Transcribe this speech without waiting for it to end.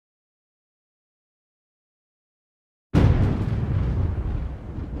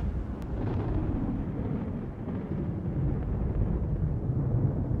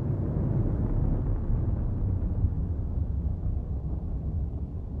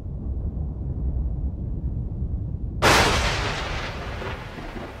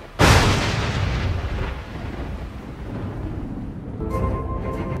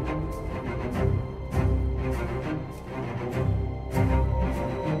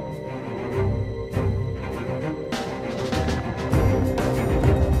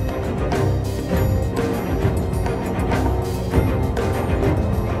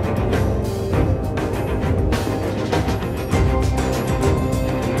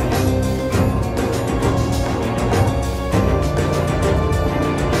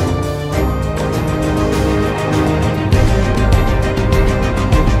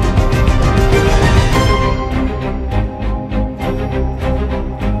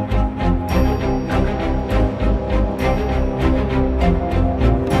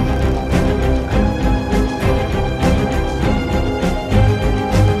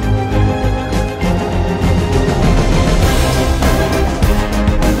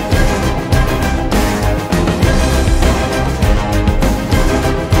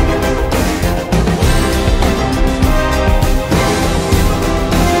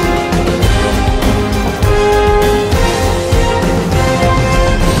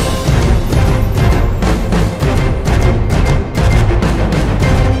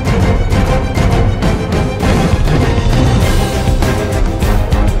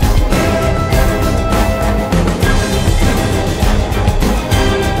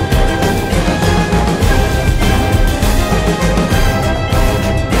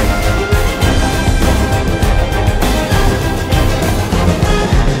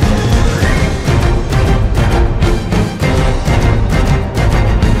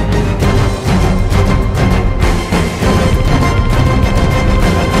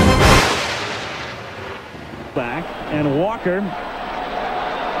Walker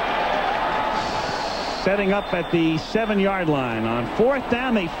setting up at the 7-yard line. On 4th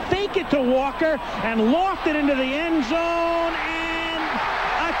down, they fake it to Walker and loft it into the end zone, and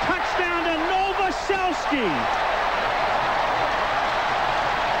a touchdown to Novoselsky.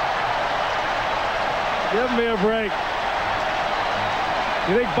 Give me a break.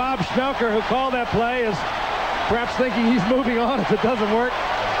 You think Bob Schmelker, who called that play, is perhaps thinking he's moving on if it doesn't work?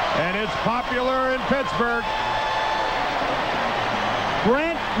 And it's popular in Pittsburgh.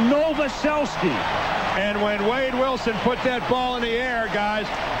 Brent Novoselsky. And when Wade Wilson put that ball in the air, guys,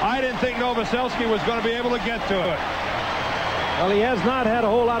 I didn't think Novoselsky was going to be able to get to it. Well, he has not had a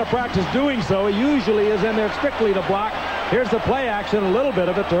whole lot of practice doing so. He usually is in there strictly to block. Here's the play action, a little bit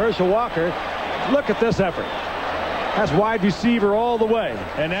of it to Herschel Walker. Look at this effort. That's wide receiver all the way.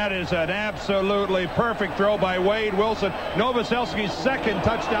 And that is an absolutely perfect throw by Wade Wilson. Novoselsky's 2nd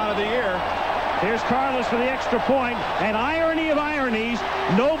touchdown of the year. Here's Carlos for the extra point. And irony of ironies,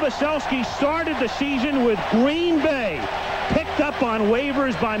 Novoselsky started the season with Green Bay. Picked up on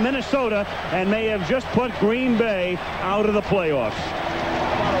waivers by Minnesota and may have just put Green Bay out of the playoffs.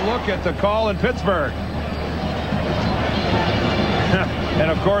 A look at the call in Pittsburgh. And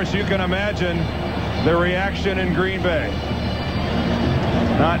of course, you can imagine the reaction in Green Bay.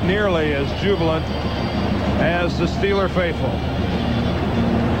 Not nearly as jubilant as the Steeler faithful.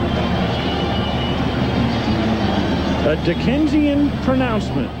 A Dickensian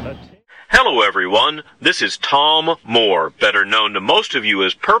pronouncement. Hello everyone, this is Tom Moore, better known to most of you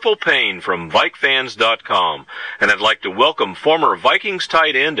as Purple Pain from VikeFans.com, and I'd like to welcome former Vikings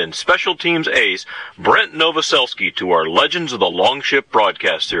tight end and special teams ace Brent Novoselsky to our Legends of the Longship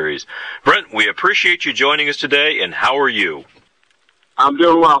broadcast series. Brent, we appreciate you joining us today, and how are you? I'm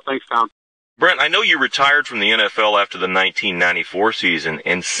doing well, thanks, Tom. Brent, I know you retired from the NFL after the 1994 season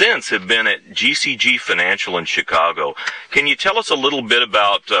and since have been at GCG Financial in Chicago. Can you tell us a little bit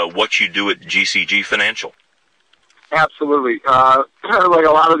about what you do at GCG Financial? Absolutely. Like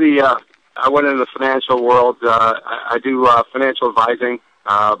a lot of I went into the financial world. I do financial advising,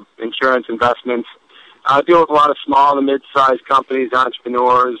 insurance, investments. I deal with a lot of small to mid-sized companies,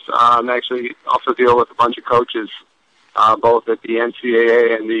 entrepreneurs. Actually also deal with a bunch of coaches, both at the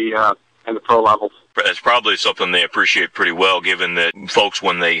NCAA and the pro levels. It's probably something they appreciate pretty well, given that folks,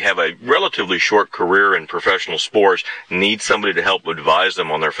 when they have a relatively short career in professional sports, need somebody to help advise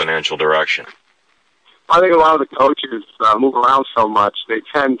them on their financial direction. I think a lot of the coaches move around so much, they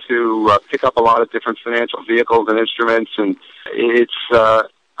tend to pick up a lot of different financial vehicles and instruments, and it's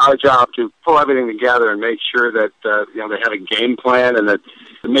our job to pull everything together and make sure that they have a game plan, and that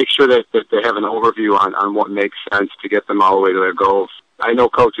make sure that they have an overview on what makes sense to get them all the way to their goals. I know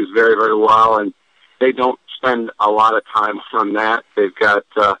coaches very, very well, and they don't spend a lot of time on that. They've got,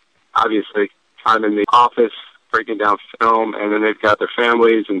 obviously, time in the office breaking down film, and then they've got their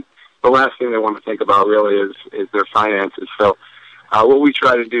families, and the last thing they want to think about really is their finances. So what we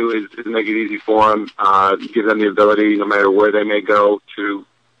try to do is make it easy for them, give them the ability, no matter where they may go, to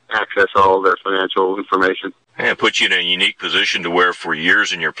access all of their financial information. And it puts you in a unique position to where for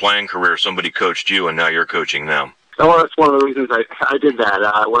years in your playing career somebody coached you and now you're coaching them. Well, that's one of the reasons I did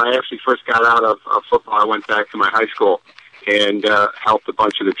that. When I actually first got out of football, I went back to my high school and helped a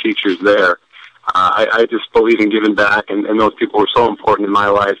bunch of the teachers there. I just believe in giving back, and those people were so important in my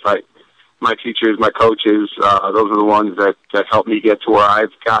life. My teachers, my coaches, those are the ones that helped me get to where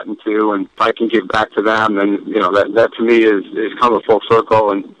I've gotten to, and if I can give back to them, then that to me is come a full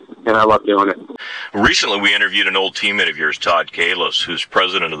circle, and I love doing it. Recently, we interviewed an old teammate of yours, Todd Kalis, who's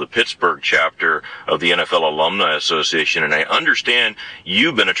president of the Pittsburgh chapter of the NFL Alumni Association, and I understand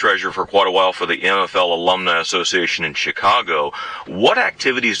you've been a treasurer for quite a while for the NFL Alumni Association in Chicago. What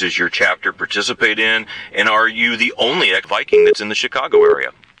activities does your chapter participate in, and are you the only ex-Viking that's in the Chicago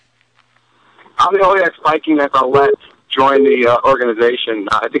area? I'm the only ex-Viking that got let join the organization.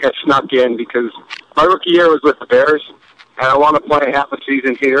 I think I snuck in because my rookie year was with the Bears, and I want to play half a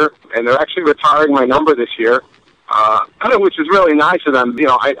season here, and they're actually retiring my number this year, which is really nice of them.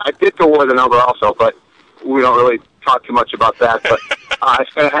 I did go with the number also, but we don't really talk too much about that. But I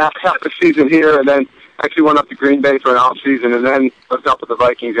spent half a season here, and then actually went up to Green Bay for an off season, and then hooked up with the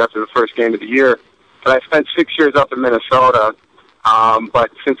Vikings after the first game of the year. But I spent 6 years up in Minnesota. But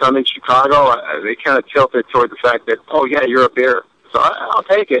since I'm in Chicago, they kind of tilted toward the fact that, oh, yeah, you're a Bear. So I'll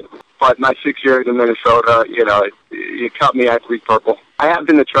take it. But my 6 years in Minnesota, you cut me, I have to be purple. I have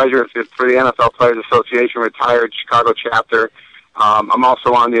been the treasurer for the NFL Players Association, retired Chicago chapter. I'm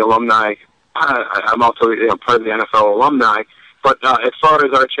also on the alumni. I'm also part of the NFL alumni. But as far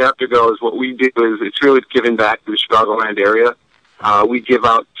as our chapter goes, what we do is it's really giving back to the Chicagoland area. We give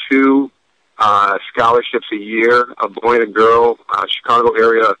out 2 scholarships a year, a boy and a girl, Chicago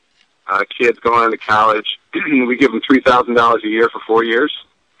area kids going into college. We give them $3,000 a year for 4 years.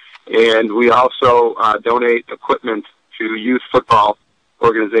 And we also donate equipment to youth football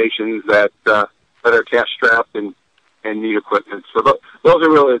organizations that are cash-strapped and need equipment. So those are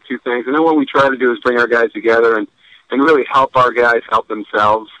really the two things. And then what we try to do is bring our guys together and really help our guys help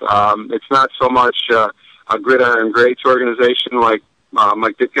themselves. It's not so much a Gridiron Greats organization like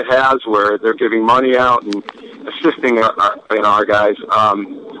Mike Ditka has, where they're giving money out and assisting our guys.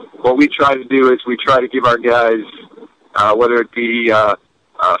 What we try to do is we try to give our guys, whether it be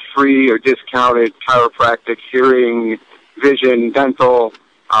free or discounted chiropractic, hearing, vision, dental,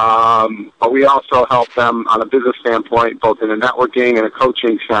 but we also help them on a business standpoint, both in a networking and a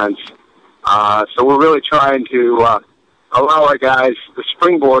coaching sense. So we're really trying to allow our guys the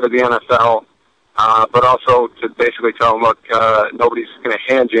springboard of the NFL, but also to basically tell them, look, nobody's going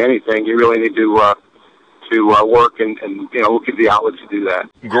to hand you anything. You really need to work, and we'll give the outlets to do that.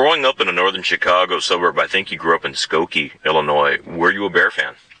 Growing up in a northern Chicago suburb, I think you grew up in Skokie, Illinois. Were you a Bear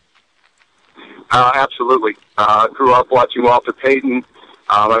fan? Absolutely. Grew up watching Walter Payton.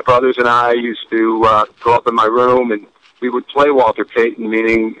 My brothers and I used to go up in my room, and we would play Walter Payton,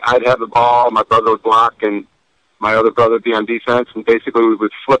 meaning I'd have the ball, my brother would block, and my other brother would be on defense, and basically we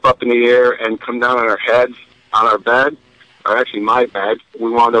would flip up in the air and come down on our heads on our bed, or actually my bed.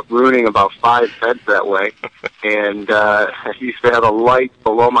 We wound up ruining about 5 beds that way, and I used to have a light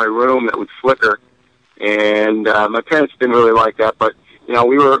below my room that would flicker, and my parents didn't really like that, but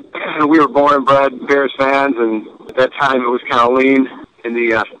we were born and bred Bears fans, and at that time it was kind of lean in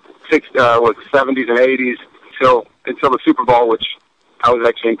the 70s and 80s until the Super Bowl, which I was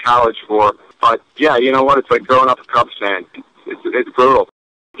actually in college for. But yeah, you know what? It's like growing up a Cubs fan. It's brutal.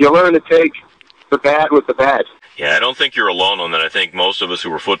 You learn to take the bad with the bad. Yeah, I don't think you're alone on that. I think most of us who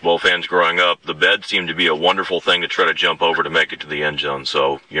were football fans growing up, the bed seemed to be a wonderful thing to try to jump over to make it to the end zone,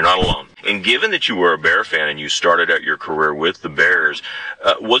 so you're not alone. And given that you were a Bear fan and you started out your career with the Bears,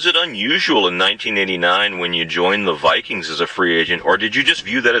 was it unusual in 1989 when you joined the Vikings as a free agent, or did you just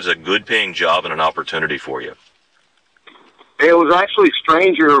view that as a good-paying job and an opportunity for you? It was actually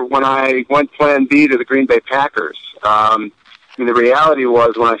stranger when I went Plan B to the Green Bay Packers. The reality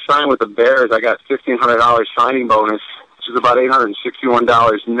was when I signed with the Bears, I got $1,500 signing bonus, which is about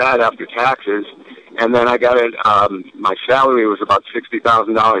 $861 net after taxes. And then I got it, my salary was about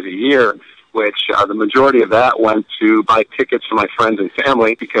 $60,000 a year, which the majority of that went to buy tickets for my friends and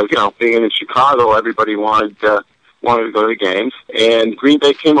family because, being in Chicago, everybody wanted to go to the games. And Green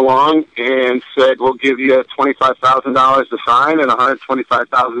Bay came along and said, we'll give you $25,000 to sign and a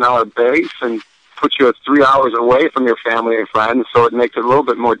 $125,000 base and put you 3 hours away from your family and friends, so it makes it a little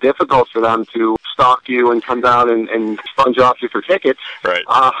bit more difficult for them to stalk you and come down and sponge off you for tickets. Right.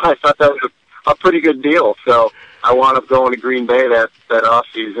 I thought that was a pretty good deal. So I wound up going to Green Bay that off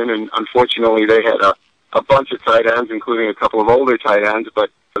season, and unfortunately they had a bunch of tight ends, including a couple of older tight ends,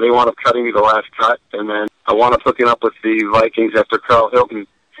 but they wound up cutting me the last cut, and then I wound up hooking up with the Vikings after Carl Hilton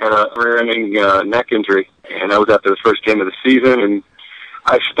had a rear-ending neck injury, and that was after the first game of the season, and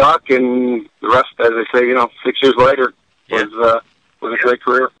I stuck, and the rest, as I say, 6 years later was a great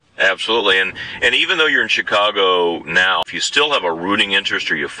career. Absolutely, and even though you're in Chicago now, if you still have a rooting interest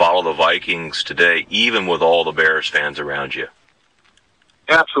or you follow the Vikings today, even with all the Bears fans around you.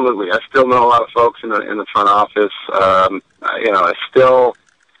 Absolutely, I still know a lot of folks in the front office. I still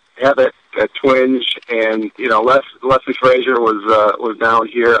have that twinge, and Leslie Frazier was down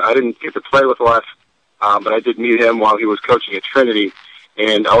here. I didn't get to play with Les, but I did meet him while he was coaching at Trinity.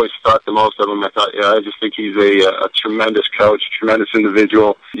 And I always thought the most of him. I just think he's a tremendous coach, tremendous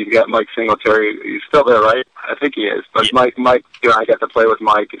individual. You've got Mike Singletary. He's still there, right? I think he is. But yeah. Mike, I got to play with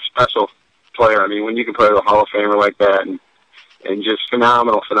Mike, a special player. I mean, when you can play with a Hall of Famer like that, and just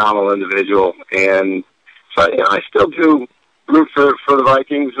phenomenal individual. And so, I still do root for the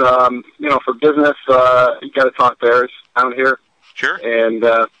Vikings. For business, you got to talk Bears down here. Sure. And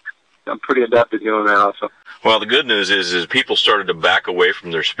I'm pretty adept at doing that also. Well, the good news is people started to back away from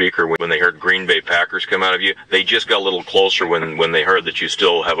their speaker when they heard Green Bay Packers come out of you. They just got a little closer when they heard that you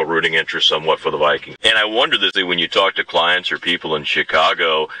still have a rooting interest somewhat for the Vikings. And I wonder this, when you talk to clients or people in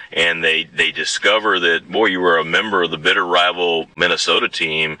Chicago and they discover that, boy, you were a member of the bitter rival Minnesota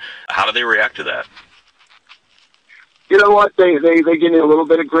team, how do they react to that? You know what? They give me a little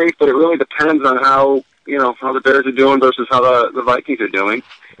bit of grief, but it really depends on how the Bears are doing versus how the Vikings are doing.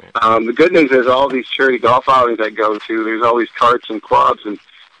 The good news is all these charity golf outings I go to, there's all these carts and clubs, and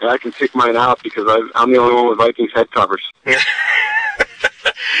I can pick mine out because I'm the only one with Vikings head covers. and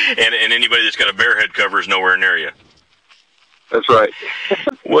anybody that's got a Bear head cover is nowhere near you. That's right.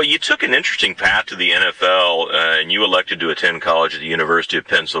 Well, you took an interesting path to the NFL, and you elected to attend college at the University of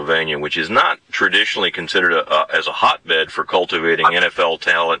Pennsylvania, which is not traditionally considered as a hotbed for cultivating NFL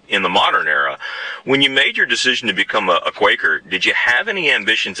talent in the modern era. When you made your decision to become a Quaker, did you have any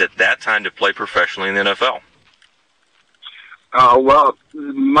ambitions at that time to play professionally in the NFL? Well,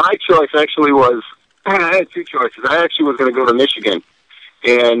 my choice actually was, I had two choices. I actually was going to go to Michigan.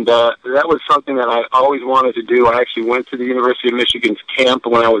 And that was something that I always wanted to do. I actually went to the University of Michigan's camp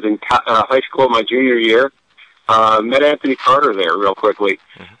when I was in high school my junior year. Met Anthony Carter there real quickly,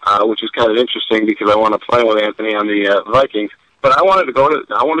 which was kind of interesting because I wanted to play with Anthony on the Vikings. But I wanted to go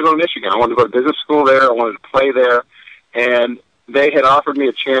to Michigan. I wanted to go to business school there. I wanted to play there. And they had offered me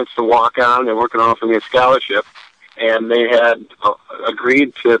a chance to walk on. They weren't going to offer me a scholarship. And they had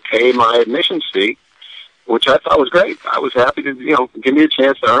agreed to pay my admissions fee, which I thought was great. I was happy to, give me a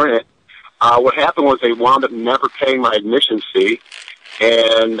chance to earn it. What happened was they wound up never paying my admissions fee,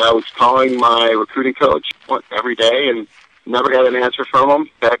 and I was calling my recruiting coach every day and never got an answer from him.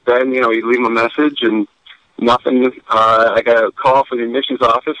 Back then, he'd leave him a message and nothing. I got a call from the admissions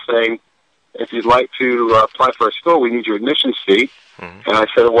office saying, if you'd like to apply for a school, we need your admissions fee. Mm-hmm. And I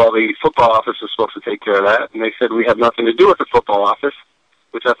said, well, the football office is supposed to take care of that. And they said, we have nothing to do with the football office,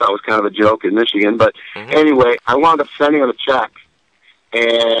 which I thought was kind of a joke in Michigan. But anyway, I wound up sending them a check.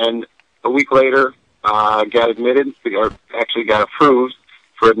 And a week later, got admitted, or actually got approved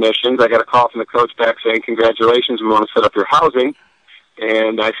for admissions. I got a call from the coach back saying, congratulations, we want to set up your housing.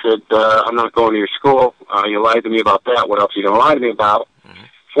 And I said, I'm not going to your school. You lied to me about that. What else are you going to lie to me about? Mm-hmm.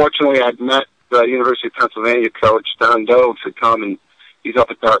 Fortunately, I'd met the University of Pennsylvania coach, Don Doves, had come, and he's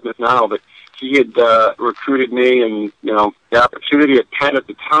up at Dartmouth now, but he had recruited me, and, the opportunity at Penn at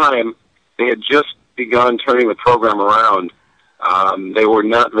the time, they had just begun turning the program around. They were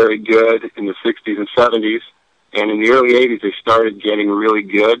not very good in the 60s and 70s, and in the early 80s, they started getting really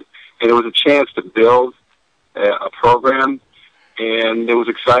good, and it was a chance to build a program, and it was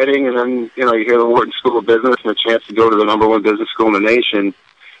exciting, and then, you hear the Wharton School of Business and a chance to go to the #1 business school in the nation,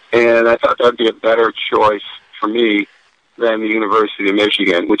 and I thought that would be a better choice for me than the University of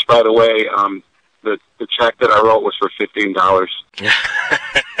Michigan, which, by the way, the check that I wrote was for $15.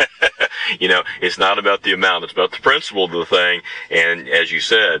 It's not about the amount. It's about the principle of the thing. And as you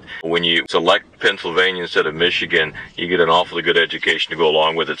said, when you select Pennsylvania instead of Michigan, you get an awfully good education to go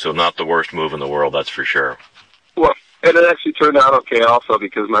along with it. So not the worst move in the world, that's for sure. Well, and it actually turned out okay also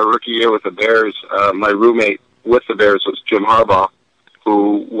because my rookie year with the Bears, my roommate with the Bears was Jim Harbaugh,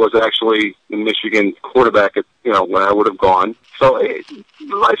 who was actually the Michigan quarterback at, when I would have gone. So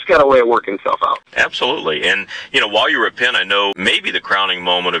life's got a way of working itself out. Absolutely. And, while you were at Penn, I know maybe the crowning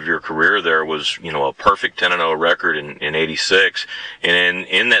moment of your career there was, a perfect 10-0 record in 86. And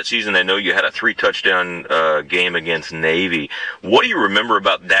in that season, I know you had a 3-touchdown game against Navy. What do you remember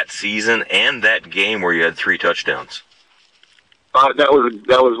about that season and that game where you had 3 touchdowns? That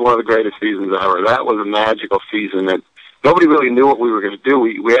was one of the greatest seasons ever. That was a magical season that nobody really knew what we were going to do.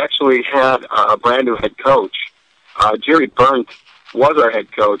 We actually had a brand new head coach. Jerry Brent was our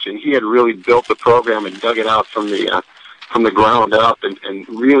head coach, and he had really built the program and dug it out from the ground up and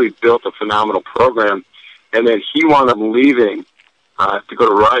really built a phenomenal program. And then he wound up leaving to go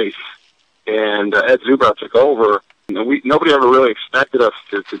to Rice, and Ed Zubrot took over. And nobody ever really expected us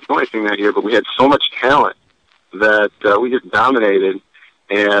to do anything that year, but we had so much talent that we just dominated.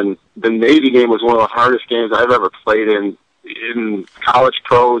 And the Navy game was one of the hardest games I've ever played in college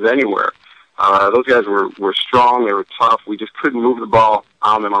pros anywhere. Those guys were strong. They were tough. We just couldn't move the ball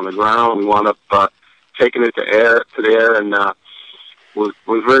on them on the ground. We wound up taking it to the air, and was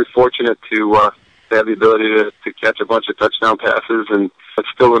very fortunate to have the ability to catch a bunch of touchdown passes. And it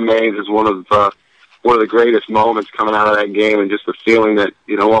still remains as one of the greatest moments coming out of that game. And just the feeling that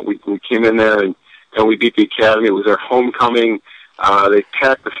we came in there and we beat the Academy. It was their homecoming. They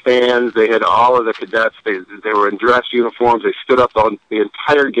packed the stands. They had all of the cadets. They were in dress uniforms. They stood up on the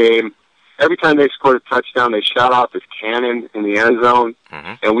entire game. Every time they scored a touchdown, they shot out this cannon in the end zone,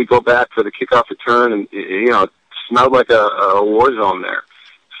 and we go back for the kickoff return, and it smelled like a war zone there.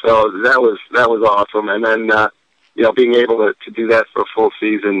 So that was awesome. And then being able to do that for a full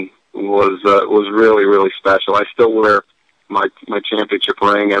season was really, really special. I still wear my championship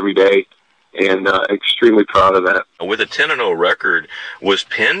ring every day, and extremely proud of that. With a 10-0 record, was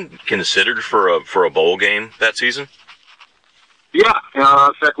Penn considered for a bowl game that season? Yeah, in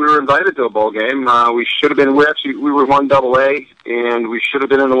fact, we were invited to a bowl game. We should have been. We were 1AA, and we should have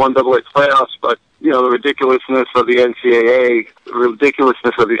been in the 1AA playoffs. But the ridiculousness of the NCAA, the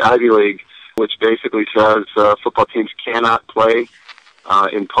ridiculousness of the Ivy League, which basically says football teams cannot play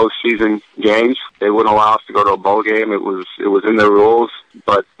in postseason games. They wouldn't allow us to go to a bowl game. It was in their rules,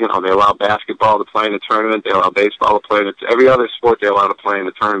 but they allow basketball to play in the tournament. They allow baseball to play in every other sport. They allow to play in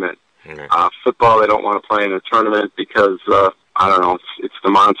the tournament. Mm-hmm. Football, they don't want to play in the tournament because I don't know. It's the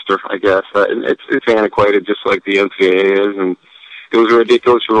monster, I guess. It's antiquated, just like the NCAA is, and it was a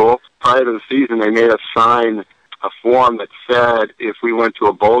ridiculous rule. Prior to the season, they made us sign a form that said if we went to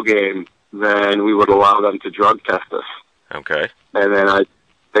a bowl game, then we would allow them to drug test us. Okay. And then I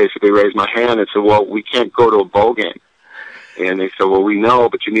basically raised my hand and said, well, we can't go to a bowl game. And they said, well, we know,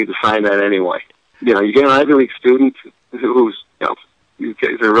 but you need to sign that anyway. You get an Ivy League student who's, you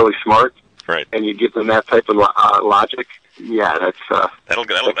guys are really smart. Right. And you give them that type of logic. Yeah, that'll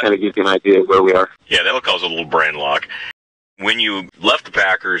kind of give you an idea of where we are. Yeah, that'll cause a little brain lock. When you left the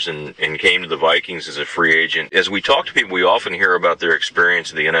Packers and came to the Vikings as a free agent, as we talk to people, we often hear about their experience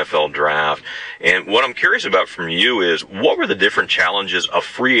in the NFL draft. And what I'm curious about from you is, what were the different challenges a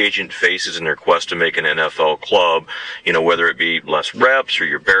free agent faces in their quest to make an NFL club, whether it be less reps or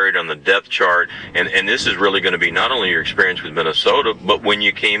you're buried on the depth chart. And this is really going to be not only your experience with Minnesota, but when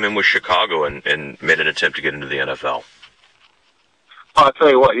you came in with Chicago and made an attempt to get into the NFL. Oh, I'll tell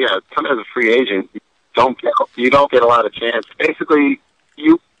you what, coming as a free agent, you don't get a lot of chance. Basically,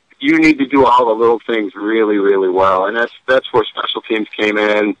 you need to do all the little things really, really well, and that's where special teams came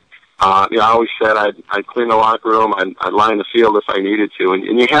in. I always said I'd clean the locker room, I'd line the field if I needed to, and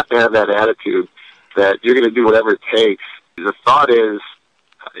you have to have that attitude that you're going to do whatever it takes. The thought is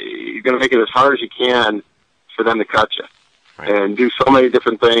you're going to make it as hard as you can for them to cut you, right, and do so many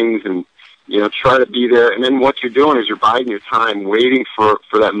different things, and try to be there. And then what you're doing is you're biding your time, waiting for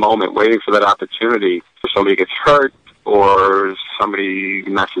that moment, waiting for that opportunity. If somebody gets hurt or somebody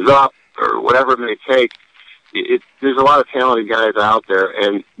messes up or whatever it may take, there's a lot of talented guys out there.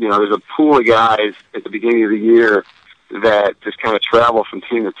 And, there's a pool of guys at the beginning of the year that just kind of travel from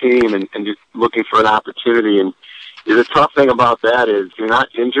team to team and just looking for an opportunity. And the tough thing about that is you're not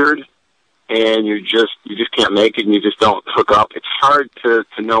injured, and you just can't make it, and you just don't hook up. It's hard to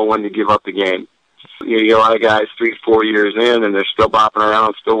know when to give up the game. You get a lot of guys 3-4 years in, and they're still bopping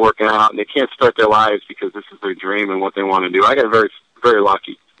around, still working out, and they can't start their lives because this is their dream and what they want to do. I got very, very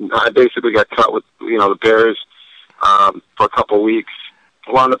lucky. I basically got cut with the Bears for a couple of weeks.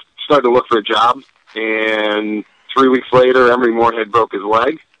 I wound up starting to look for a job, and 3 weeks later, Emery Moorhead broke his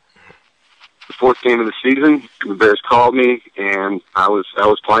leg. The fourth game of the season, the Bears called me, and I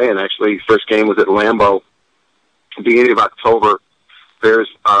was playing. Actually, first game was at Lambeau, beginning of October. Bears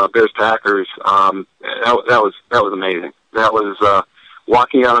Packers. That was amazing. That was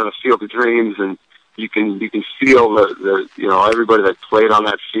walking out on a field of dreams, and you can feel the everybody that played on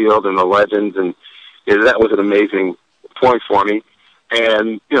that field and the legends, and that was an amazing point for me.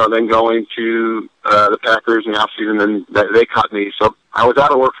 And then going to the Packers in the offseason, then they cut me, so I was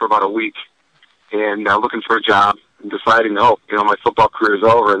out of work for about a week. And looking for a job and deciding, my football career is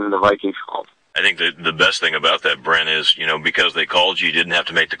over, and then the Vikings called. I think the best thing about that, Brent, is, because they called you didn't have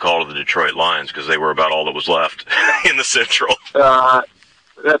to make the call to the Detroit Lions because they were about all that was left in the Central. The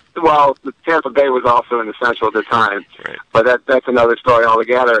Tampa Bay was also in the Central at the time, right, but that's another story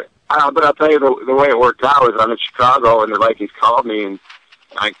altogether. But I'll tell you, the way it worked out was I'm in Chicago, and the Vikings called me, and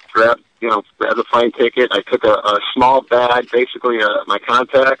I grabbed a plane ticket. I took a small bag, basically my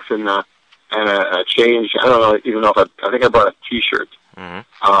contacts, and a change. I don't know even know if I think I bought a T-shirt.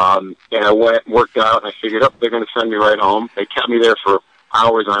 Mm-hmm. And I worked out, and I figured, they're going to send me right home. They kept me there for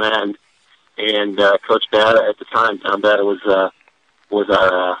hours on end. And Coach Bada at the time, Tom Bada was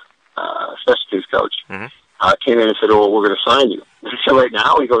our special teams coach. Mm-hmm. Came in and said, "Oh, we're going to sign you." And I said, "Right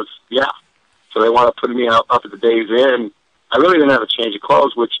now?" He goes, "Yeah." So they want to put me up at the Days Inn. I really didn't have a change of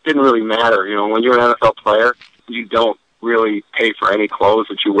clothes, which didn't really matter. When you're an NFL player, you don't really pay for any clothes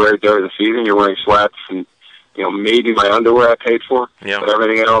that you wear during the season. You're wearing sweats and, maybe my underwear I paid for, but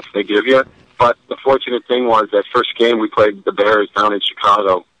everything else they give you. But the fortunate thing was that first game we played the Bears down in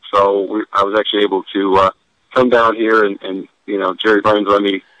Chicago. So I was actually able to come down here and Jerry Burns let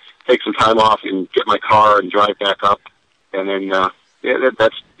me take some time off and get my car and drive back up. And then,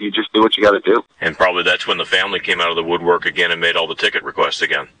 you just do what you got to do. And probably that's when the family came out of the woodwork again and made all the ticket requests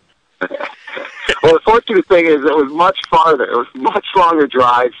again. Well, the fortunate thing is it was much farther. It was a much longer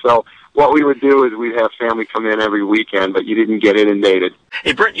drive, so what we would do is we'd have family come in every weekend, but you didn't get inundated.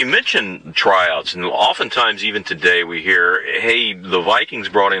 Hey, Brent, you mentioned tryouts, and oftentimes, even today, we hear, hey, the Vikings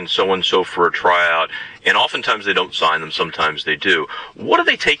brought in so-and-so for a tryout, and oftentimes they don't sign them, sometimes they do. What do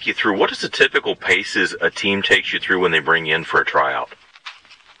they take you through? What is the typical paces a team takes you through when they bring you in for a tryout?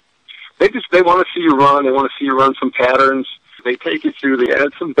 They want to see you run. They want to see you run some patterns. They take you through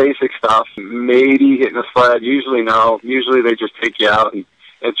some basic stuff, maybe hitting a sled. Usually no. Usually they just take you out and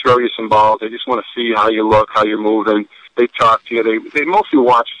throw you some balls. They just want to see how you look, how you're moving. They talk to you. They mostly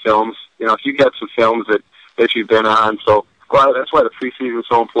watch films. You know, if you get some films that you've been on. So that's why the preseason is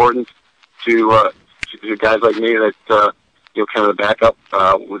so important to guys like me that, kind of the backup.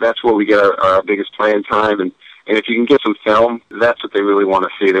 That's where we get our biggest playing time. And if you can get some film, that's what they really want to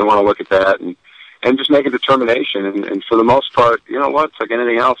see. They want to look at that and just make a determination. And for the most part, you know what? It's like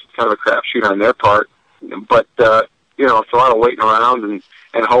anything else. It's kind of a crapshoot on their part. But, it's a lot of waiting around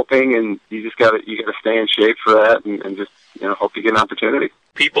and hoping, and you got to stay in shape for that and just, hope you get an opportunity.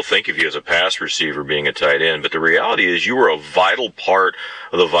 People think of you as a pass receiver being a tight end, but the reality is you were a vital part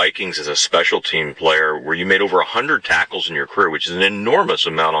of the Vikings as a special team player where you made over 100 tackles in your career, which is an enormous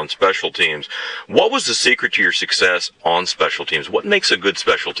amount on special teams. What was the secret to your success on special teams? What makes a good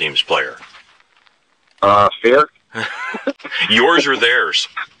special teams player? Fear. Yours or theirs?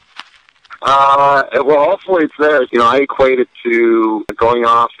 Well, hopefully it's theirs. I equate it to going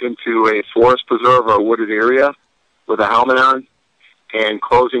off into a forest preserve or a wooded area with a helmet on and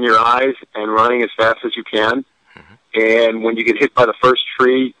closing your eyes and running as fast as you can. Mm-hmm. And when you get hit by the first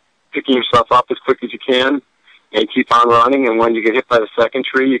tree, picking yourself up as quick as you can and keep on running. And when you get hit by the second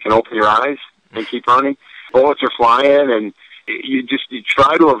tree, you can open your eyes and keep running. Bullets are flying, and you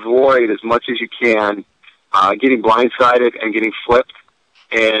try to avoid as much as you can getting blindsided and getting flipped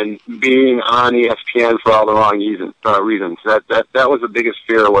and being on ESPN for all the wrong reasons. That was the biggest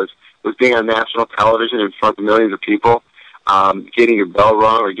fear was being on national television in front of millions of people, getting your bell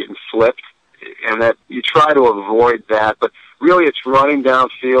rung or getting flipped, and that you try to avoid that. But really, it's running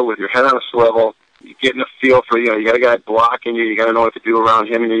downfield with your head on a swivel, getting a feel for, you got a guy blocking you, you got to know what to do around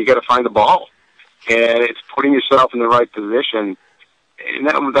him, and then you got to find the ball. And it's putting yourself in the right position, and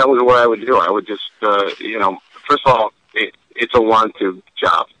that was what I would do. I would just, first of all, it's a want-to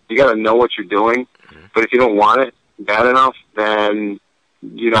job. You got to know what you're doing, but if you don't want it bad enough, then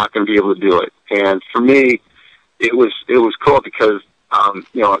you're not going to be able to do it. And for me, it was cool because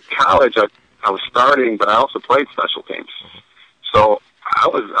at college I was starting, but I also played special teams. So I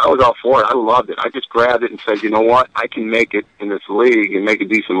was all for it. I loved it. I just grabbed it and said, you know what, I can make it in this league and make a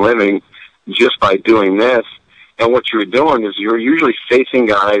decent living just by doing this. And what you were doing is you were usually facing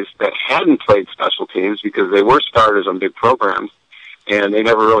guys that hadn't played special teams because they were starters on big programs, and they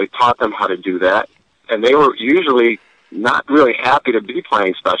never really taught them how to do that. And they were usually not really happy to be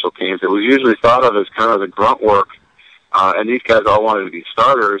playing special teams. It was usually thought of as kind of the grunt work, and these guys all wanted to be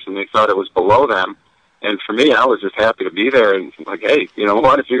starters, and they thought it was below them. And for me, I was just happy to be there and like, hey, you know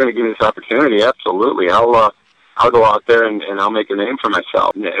what, if you're going to give me this opportunity, absolutely, I'll go out there and I'll make a name for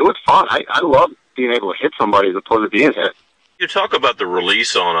myself. It was fun. I loved being able to hit somebody as opposed to being hit. You talk about the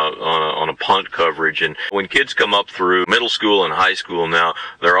release on a punt coverage, and when kids come up through middle school and high school now,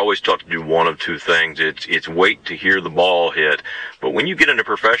 they're always taught to do one of two things. It's wait to hear the ball hit. But when you get into a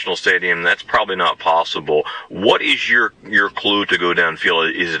professional stadium, that's probably not possible. What is your clue to go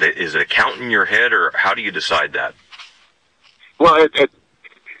downfield? Is it a count in your head, or how do you decide that? Well,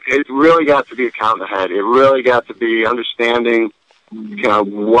 it really got to be a count in the head. It really got to be understanding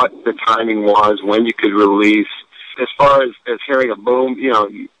what the timing was, when you could release. As far as hearing a boom,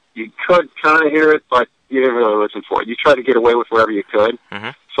 you could kind of hear it, but you didn't really listen for it. You tried to get away with wherever you could.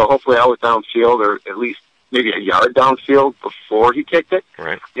 Mm-hmm. So hopefully I was downfield, or at least maybe a yard downfield before he kicked it.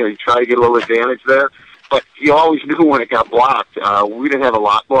 Right. You try to get a little advantage there. But you always knew when it got blocked. We didn't have a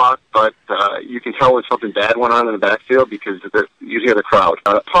lot blocked, but you can tell when something bad went on in the backfield because you hear the crowd.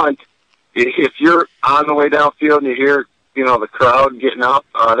 On a punt, if you're on the way downfield and you hear the crowd getting up,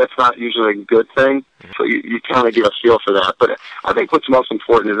 that's not usually a good thing. So you kind of get a feel for that. But I think what's most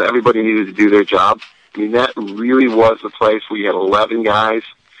important is everybody needed to do their job. I mean, that really was the place where you had 11 guys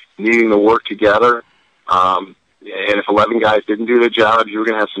needing to work together. And if 11 guys didn't do their job, you were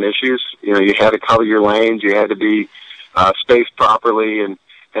going to have some issues. You had to cover your lanes. You had to be spaced properly, and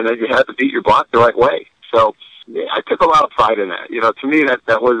then you had to beat your block the right way. So I took a lot of pride in that. To me,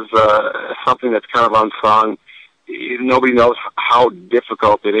 that was something that's kind of unsung. Nobody knows how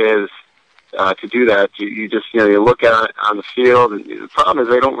difficult it is to do that. You just you look at it on the field, and the problem is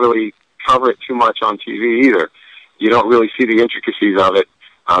they don't really cover it too much on TV either. You don't really see the intricacies of it.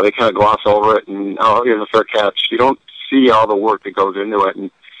 They kind of gloss over it, and here's a fair catch. You don't see all the work that goes into it,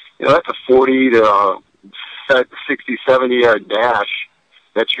 and that's a 40 to 60, 70-yard dash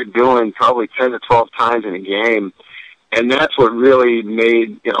that you're doing probably 10 to 12 times in a game. And that's what really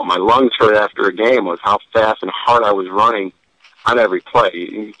made, my lungs hurt after a game was how fast and hard I was running on every play.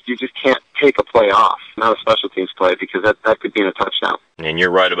 You just can't take a play off, not a special teams play, because that could be in a touchdown. And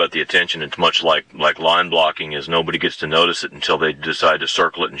you're right about the attention. It's much like line blocking, is nobody gets to notice it until they decide to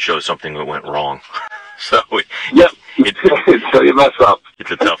circle it and show something that went wrong. So so you mess up. It's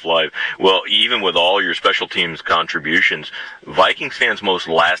a tough life. Well, even with all your special teams contributions, Vikings fans' most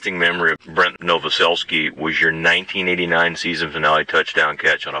lasting memory of Brent Novoselsky was your 1989 season finale touchdown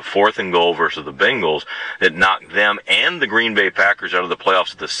catch on a 4th and goal versus the Bengals that knocked them and the Green Bay Packers out of the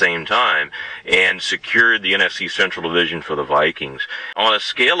playoffs at the same time and secured the NFC Central Division for the Vikings. On a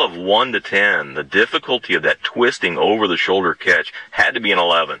scale of 1 to 10, the difficulty of that twisting over-the-shoulder catch had to be an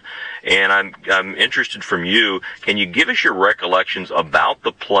 11. And I'm interested from you, can you give us your recollections about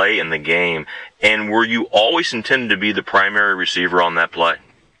the play and the game, and were you always intended to be the primary receiver on that play?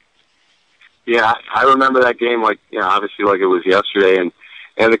 Yeah, I remember that game obviously like it was yesterday,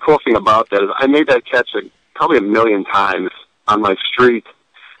 and the cool thing about that is I made that catch probably a million times on my street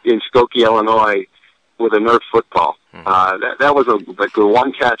in Skokie, Illinois, with a Nerf football. That was the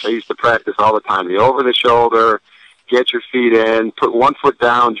one catch I used to practice all the time, the over-the-shoulder, get your feet in, put one foot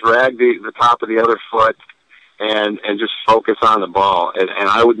down, drag the top of the other foot, and just focus on the ball. And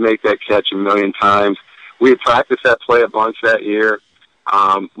I would make that catch a million times. We had practiced that play a bunch that year.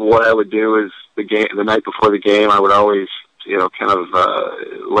 What I would do is the night before the game, I would always, kind of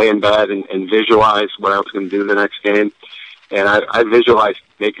lay in bed and visualize what I was going to do the next game. And I visualized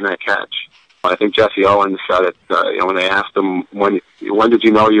making that catch. I think Jesse Owens said it, when they asked him, when did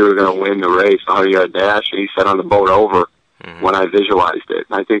you know you were going to win the race, the 100-yard dash? And he said on the boat over when I visualized it.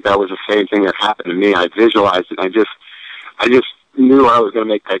 And I think that was the same thing that happened to me. I visualized it. I just knew I was going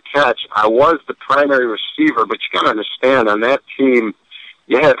to make that catch. I was the primary receiver, but you got to understand, on that team,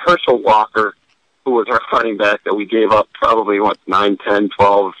 you had Herschel Walker, who was our running back that we gave up probably, 9, 10,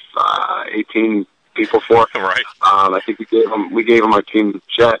 12, 18 people for. Right. I think we gave him our team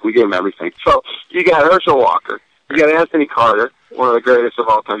jet. We gave him everything. So you got Herschel Walker. You got Anthony Carter, one of the greatest of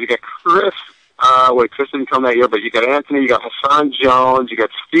all time. You got Chris. Chris didn't come that year, but you got Anthony. You got Hassan Jones. You got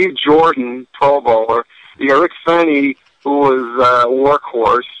Steve Jordan, Pro Bowler. You got Rick Fenny, who was a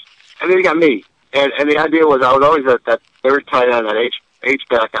workhorse, and then you got me. And the idea was I was always that third tight end, that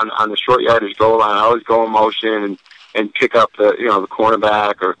H-back on the short yardage goal line. I always go in motion and pick up the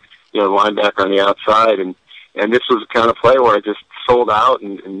cornerback or the linebacker on the outside, and this was the kind of play where I just sold out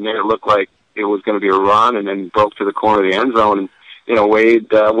and made it look like it was going to be a run, and then broke to the corner of the end zone, and Wade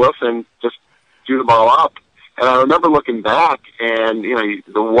Wilson just threw the ball up. And I remember looking back, and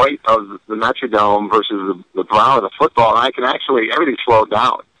the white of the Metrodome versus the brown of the football, and I can actually, everything slowed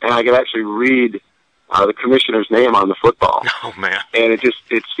down, and I could actually read the commissioner's name on the football. Oh man! And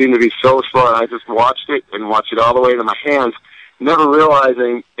it seemed to be so slow, and I just watched it all the way into my hands, never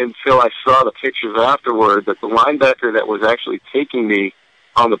realizing until I saw the pictures afterward that the linebacker that was actually taking me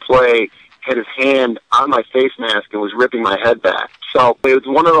on the play had his hand on my face mask and was ripping my head back. So it was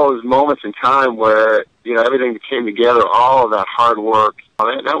one of those moments in time where, everything came together, all of that hard work.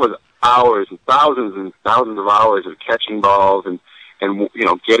 That was hours and thousands of hours of catching balls and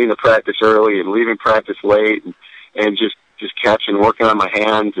getting to practice early and leaving practice late and just catching, working on my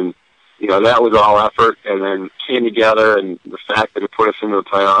hands. And, that was all effort, and then came together, and the fact that it put us into the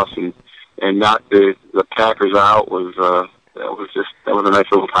playoffs and knocked the Packers out was a nice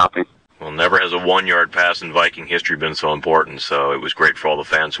little topping. Well, never has a 1-yard pass in Viking history been so important, so it was great for all the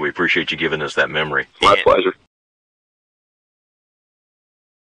fans, so we appreciate you giving us that memory. My pleasure.